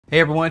Hey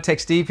everyone, Tech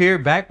Steve here,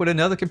 back with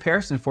another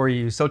comparison for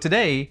you. So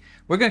today,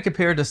 we're going to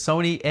compare the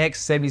Sony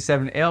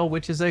X77L,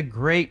 which is a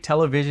great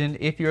television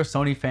if you're a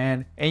Sony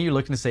fan and you're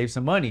looking to save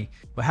some money.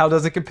 But how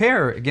does it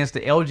compare against the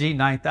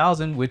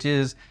UR9000, which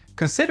is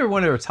considered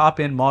one of the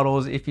top-end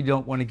models if you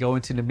don't want to go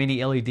into the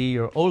mini LED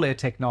or OLED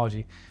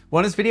technology?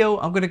 Well, in this video,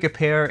 I'm going to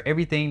compare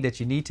everything that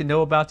you need to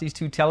know about these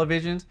two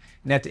televisions,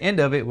 and at the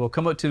end of it, we'll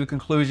come up to the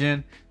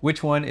conclusion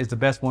which one is the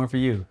best one for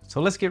you. So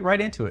let's get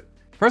right into it.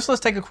 First,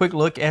 let's take a quick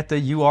look at the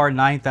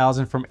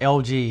UR9000 from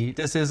LG.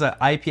 This is an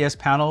IPS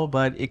panel,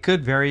 but it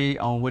could vary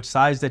on which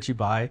size that you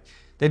buy.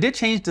 They did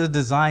change the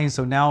design,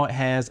 so now it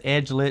has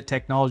edge lit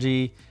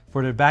technology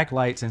for the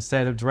backlights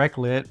instead of direct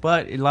lit,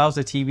 but it allows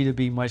the TV to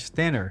be much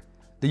thinner.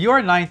 The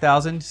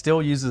UR9000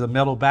 still uses a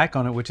metal back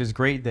on it, which is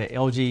great that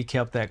LG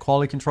kept that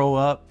quality control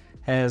up,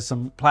 has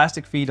some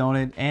plastic feet on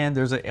it, and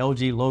there's an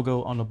LG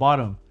logo on the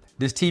bottom.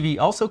 This TV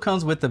also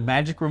comes with the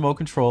Magic Remote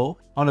Control.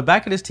 On the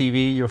back of this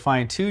TV, you'll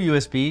find two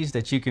USBs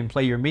that you can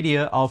play your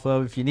media off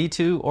of if you need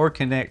to, or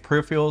connect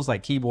peripherals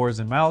like keyboards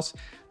and mouse.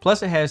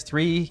 Plus it has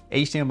three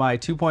HDMI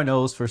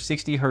 2.0s for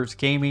 60 Hz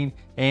gaming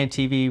and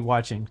TV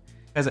watching.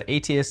 It has an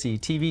ATSC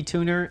TV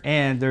tuner,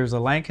 and there's a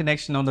LAN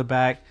connection on the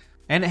back,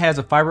 and it has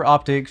a fiber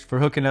optics for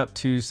hooking up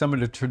to some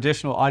of the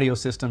traditional audio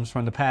systems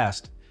from the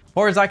past. As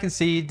far as I can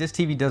see, this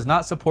TV does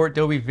not support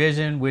Dolby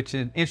Vision, which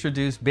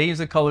introduced billions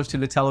of colors to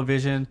the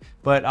television,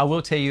 but I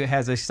will tell you it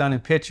has a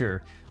stunning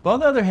picture. But on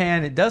the other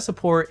hand, it does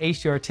support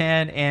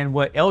HDR10 and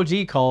what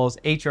LG calls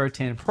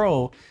HDR10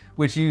 Pro,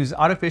 which use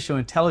artificial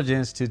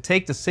intelligence to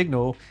take the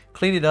signal,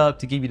 clean it up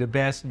to give you the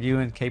best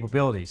viewing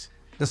capabilities.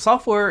 The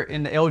software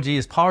in the LG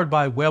is powered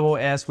by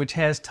WebOS, which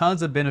has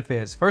tons of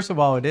benefits. First of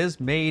all, it is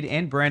made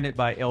and branded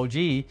by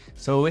LG,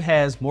 so it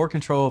has more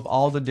control of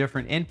all the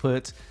different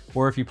inputs,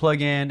 or if you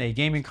plug in a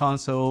gaming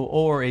console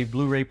or a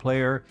Blu-ray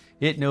player,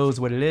 it knows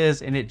what it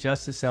is and it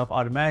adjusts itself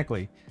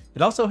automatically.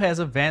 It also has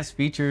advanced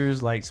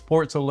features like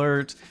sports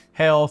alerts,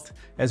 health,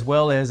 as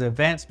well as an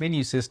advanced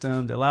menu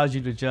system that allows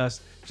you to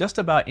adjust just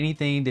about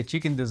anything that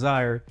you can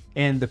desire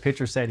in the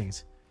picture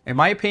settings. In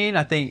my opinion,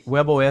 I think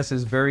WebOS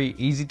is very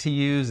easy to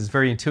use. It's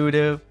very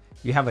intuitive.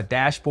 You have a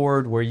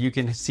dashboard where you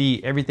can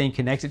see everything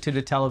connected to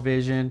the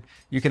television.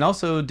 You can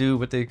also do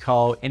what they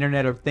call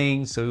Internet of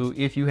Things. So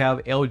if you have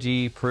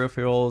LG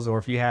peripherals or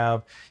if you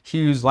have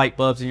huge light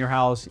bulbs in your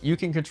house, you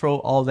can control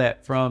all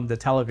that from the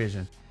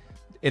television.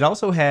 It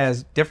also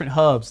has different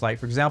hubs. Like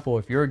for example,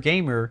 if you're a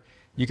gamer,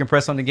 you can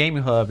press on the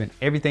gaming hub and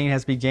everything that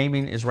has to be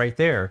gaming is right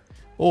there.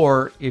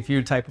 Or if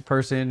you're the type of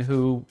person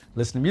who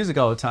listens to music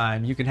all the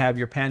time, you can have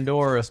your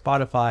Pandora or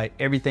Spotify,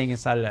 everything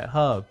inside of that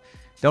hub.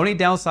 The only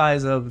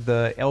downsides of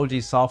the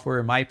LG software,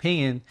 in my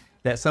opinion,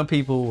 that some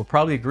people will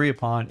probably agree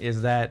upon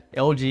is that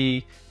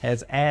LG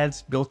has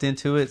ads built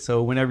into it.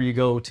 So whenever you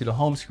go to the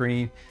home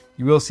screen,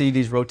 you will see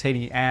these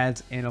rotating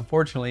ads. And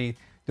unfortunately,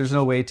 there's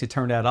no way to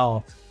turn that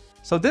off.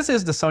 So this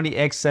is the Sony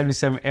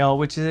X77L,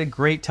 which is a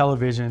great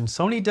television.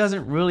 Sony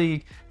doesn't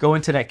really go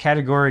into that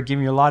category of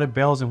giving you a lot of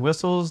bells and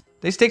whistles.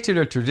 They stick to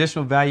their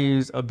traditional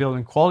values of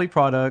building quality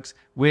products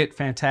with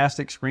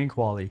fantastic screen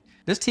quality.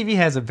 This TV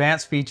has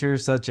advanced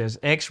features such as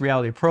X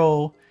Reality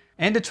Pro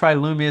and the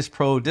Trilumious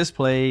Pro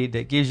display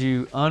that gives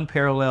you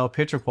unparalleled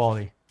picture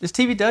quality. This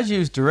TV does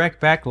use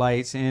direct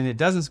backlights and it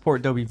doesn't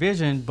support Dolby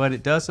Vision, but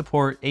it does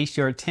support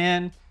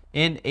HDR10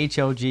 and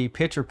HLG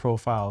picture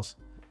profiles.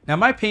 Now in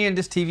my opinion,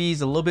 this TV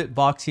is a little bit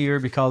boxier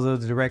because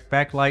of the direct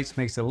backlights,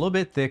 makes it a little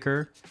bit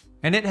thicker.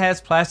 And it has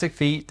plastic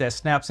feet that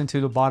snaps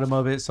into the bottom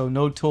of it, so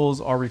no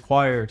tools are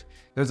required.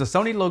 There's a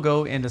Sony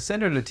logo in the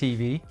center of the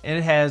TV, and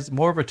it has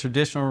more of a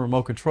traditional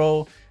remote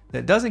control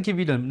that doesn't give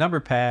you the number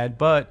pad,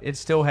 but it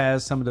still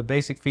has some of the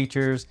basic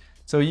features,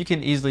 so you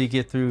can easily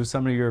get through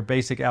some of your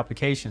basic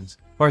applications.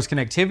 As far as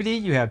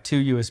connectivity, you have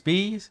two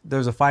USBs.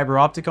 There's a fiber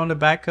optic on the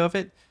back of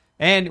it.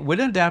 And with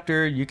an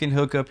adapter, you can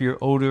hook up your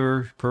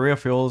older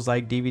peripherals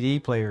like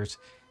DVD players.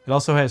 It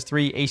also has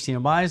three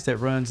HDMIs that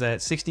runs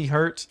at 60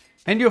 Hz.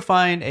 And you'll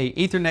find a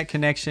Ethernet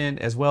connection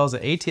as well as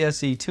an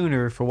ATSC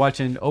tuner for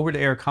watching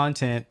over-the-air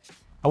content.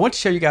 I want to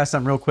show you guys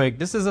something real quick.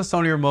 This is a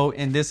Sony remote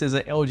and this is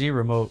an LG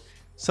remote.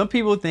 Some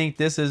people think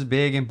this is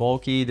big and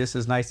bulky, this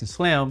is nice and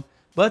slim,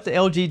 but the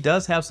LG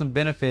does have some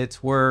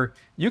benefits where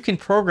you can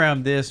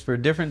program this for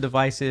different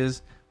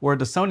devices, where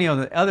the Sony, on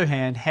the other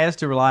hand, has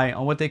to rely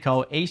on what they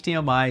call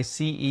HDMI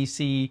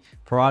CEC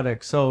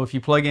products. So if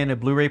you plug in a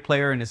Blu-ray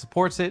player and it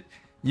supports it,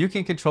 you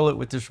can control it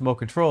with this remote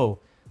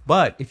control.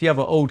 But if you have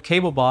an old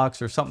cable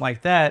box or something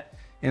like that,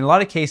 in a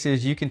lot of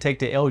cases, you can take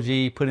the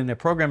LG, put in the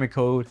programming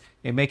code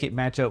and make it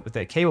match up with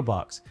that cable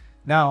box.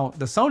 Now,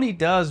 the Sony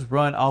does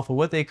run off of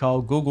what they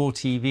call Google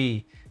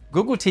TV.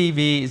 Google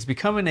TV is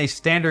becoming a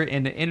standard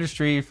in the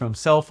industry from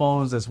cell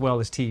phones as well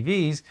as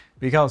TVs,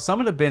 because some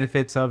of the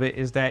benefits of it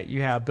is that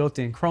you have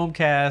built-in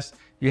Chromecast,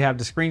 you have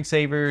the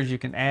screensavers, you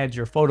can add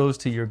your photos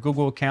to your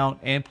Google account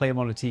and play them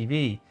on the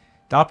TV.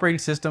 The operating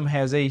system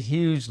has a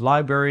huge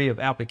library of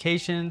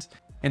applications,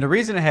 and the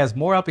reason it has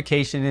more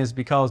application is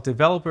because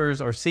developers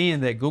are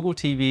seeing that Google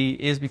TV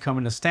is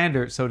becoming a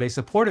standard, so they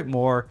support it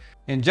more.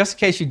 And just in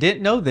case you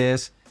didn't know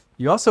this,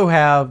 You also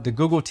have the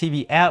Google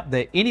TV app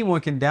that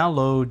anyone can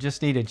download,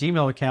 just need a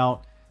Gmail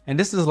account. And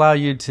this will allow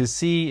you to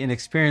see and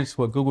experience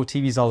what Google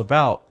TV is all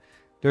about.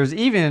 There's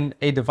even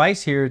a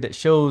device here that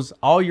shows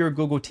all your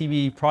Google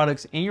TV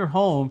products in your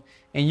home,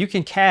 and you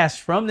can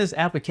cast from this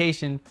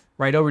application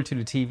right over to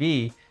the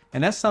TV.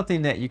 And that's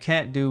something that you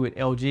can't do with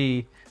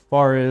LG as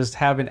far as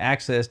having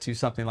access to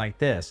something like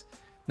this.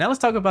 Now let's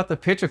talk about the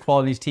picture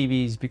quality of these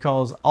TVs,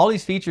 because all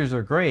these features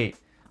are great,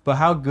 but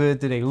how good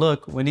do they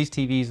look when these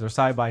TVs are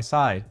side by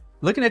side?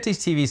 Looking at these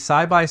TVs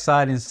side by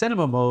side in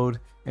cinema mode,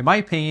 in my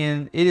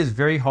opinion, it is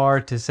very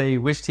hard to say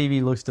which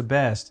TV looks the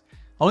best.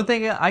 Only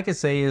thing I can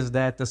say is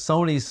that the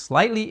Sony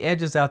slightly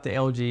edges out the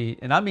LG,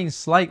 and I mean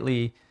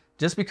slightly,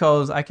 just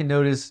because I can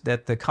notice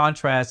that the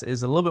contrast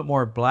is a little bit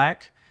more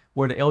black,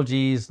 where the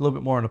LG is a little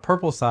bit more on the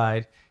purple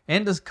side,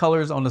 and the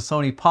colors on the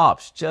Sony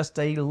pops just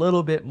a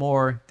little bit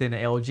more than the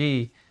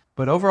LG.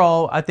 But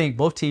overall, I think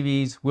both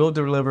TVs will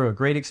deliver a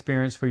great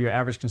experience for your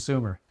average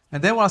consumer.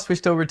 And then when I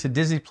switched over to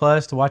Disney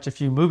Plus to watch a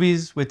few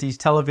movies with these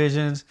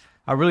televisions,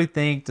 I really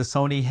think the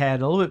Sony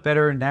had a little bit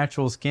better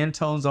natural skin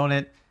tones on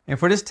it. And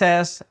for this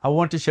test, I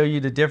want to show you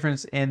the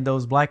difference in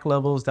those black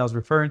levels that I was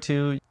referring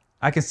to.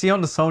 I can see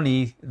on the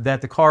Sony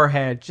that the car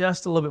had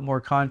just a little bit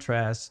more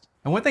contrast.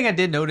 And one thing I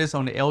did notice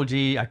on the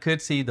LG, I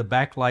could see the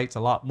backlights a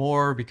lot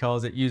more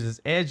because it uses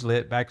edge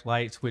lit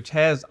backlights, which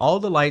has all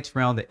the lights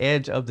around the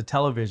edge of the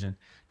television.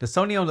 The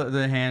Sony, on the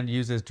other hand,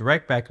 uses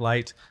direct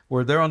backlights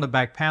where they're on the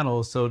back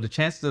panel, so the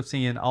chances of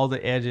seeing all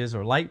the edges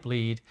or light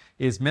bleed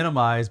is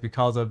minimized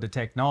because of the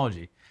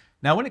technology.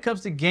 Now, when it comes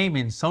to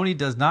gaming, Sony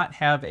does not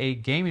have a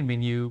gaming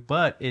menu,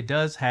 but it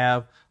does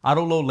have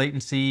auto low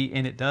latency,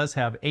 and it does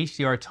have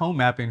HDR tone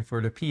mapping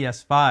for the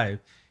PS5.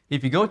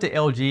 If you go to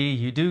LG,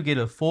 you do get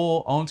a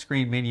full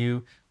on-screen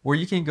menu where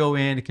you can go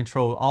in and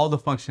control all the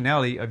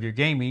functionality of your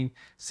gaming,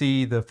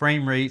 see the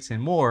frame rates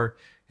and more,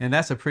 and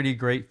that's a pretty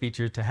great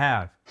feature to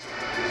have.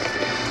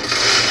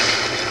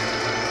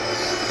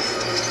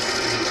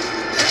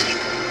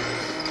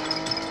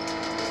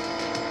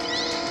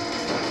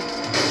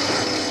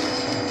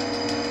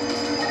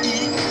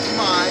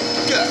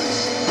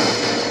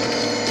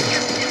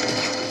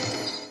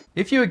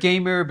 If you're a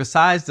gamer,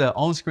 besides the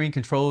on-screen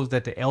controls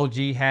that the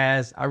LG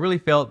has, I really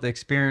felt the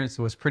experience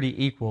was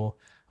pretty equal.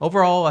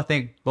 Overall, I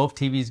think both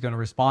TVs going to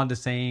respond the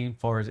same as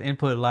far as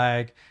input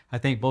lag. I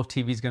think both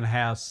TVs going to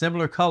have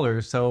similar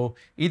colors. So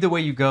either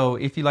way you go,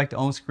 if you like the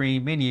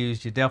on-screen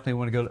menus, you definitely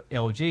want to go to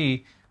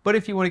LG. But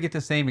if you want to get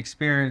the same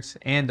experience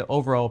and the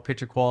overall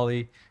picture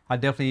quality, I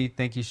definitely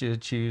think you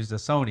should choose the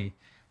Sony.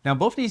 Now,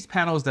 both of these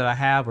panels that I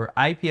have are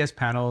IPS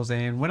panels,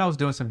 and when I was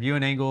doing some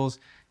viewing angles,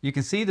 you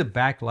can see the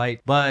backlight,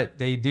 but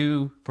they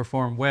do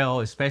perform well,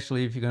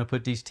 especially if you're going to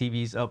put these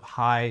TVs up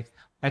high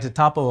at the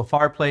top of a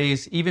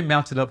fireplace, even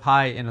mounted up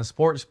high in a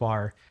sports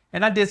bar.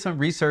 And I did some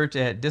research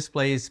at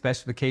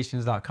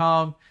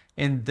displayspecifications.com,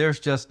 and there's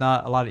just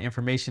not a lot of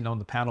information on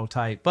the panel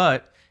type.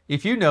 But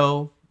if you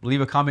know,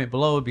 leave a comment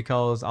below,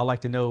 because I'd like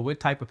to know what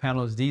type of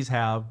panels these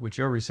have with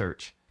your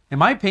research. In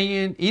my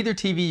opinion, either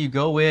TV you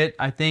go with,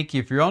 I think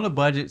if you're on a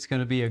budget, it's going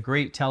to be a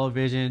great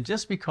television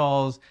just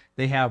because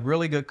they have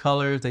really good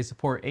colors, they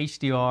support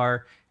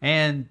HDR,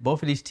 and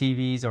both of these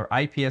TVs are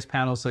IPS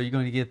panels, so you're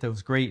going to get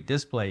those great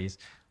displays.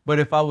 But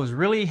if I was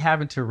really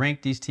having to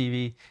rank these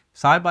TV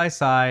side by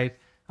side,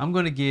 I'm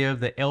going to give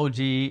the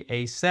LG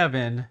a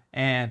 7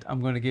 and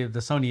I'm going to give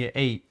the Sony an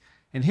 8.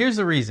 And here's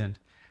the reason.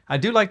 I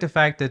do like the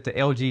fact that the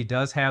LG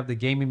does have the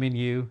gaming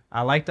menu.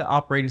 I like the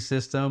operating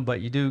system, but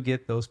you do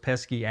get those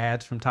pesky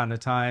ads from time to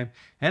time.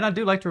 And I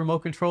do like the remote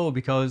control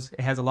because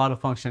it has a lot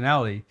of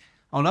functionality.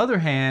 On the other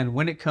hand,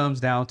 when it comes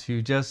down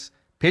to just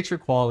picture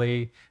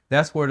quality,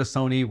 that's where the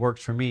Sony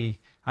works for me.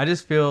 I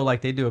just feel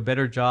like they do a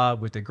better job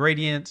with the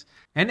gradients,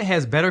 and it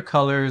has better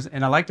colors,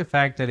 and I like the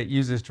fact that it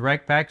uses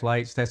direct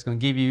backlights that's going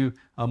to give you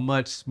a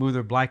much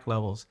smoother black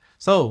levels.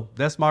 So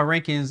that's my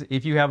rankings.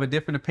 If you have a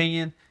different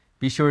opinion,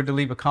 be sure to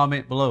leave a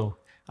comment below.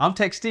 I'm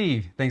Tech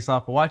Steve. Thanks a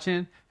lot for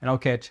watching, and I'll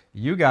catch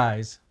you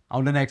guys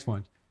on the next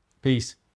one. Peace.